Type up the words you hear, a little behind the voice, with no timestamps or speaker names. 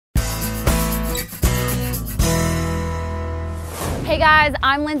Hey guys,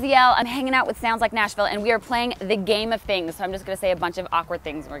 I'm Lindsay Ell. I'm hanging out with Sounds Like Nashville and we are playing the game of things. So I'm just gonna say a bunch of awkward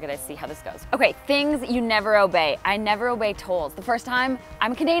things and we're gonna see how this goes. Okay, things you never obey. I never obey tolls. The first time,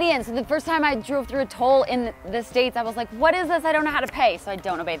 I'm Canadian, so the first time I drove through a toll in the States, I was like, what is this? I don't know how to pay, so I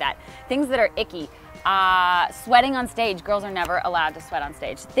don't obey that. Things that are icky. Sweating on stage. Girls are never allowed to sweat on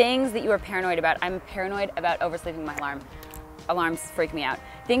stage. Things that you are paranoid about. I'm paranoid about oversleeping my alarm. Alarms freak me out.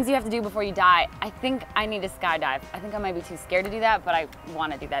 Things you have to do before you die. I think I need to skydive. I think I might be too scared to do that, but I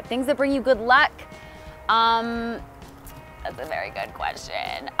want to do that. Things that bring you good luck. That's a very good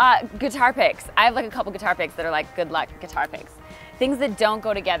question. Guitar picks. I have like a couple guitar picks that are like good luck guitar picks. Things that don't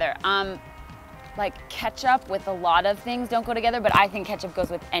go together. Like ketchup with a lot of things don't go together, but I think ketchup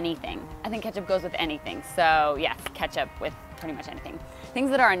goes with anything. I think ketchup goes with anything. So yes, ketchup with pretty much anything. Things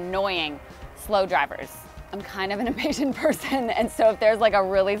that are annoying. Slow drivers. I'm kind of an impatient person, and so if there's like a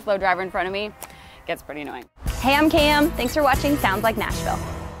really slow driver in front of me, it gets pretty annoying. Hey, I'm Cam. Thanks for watching Sounds Like Nashville.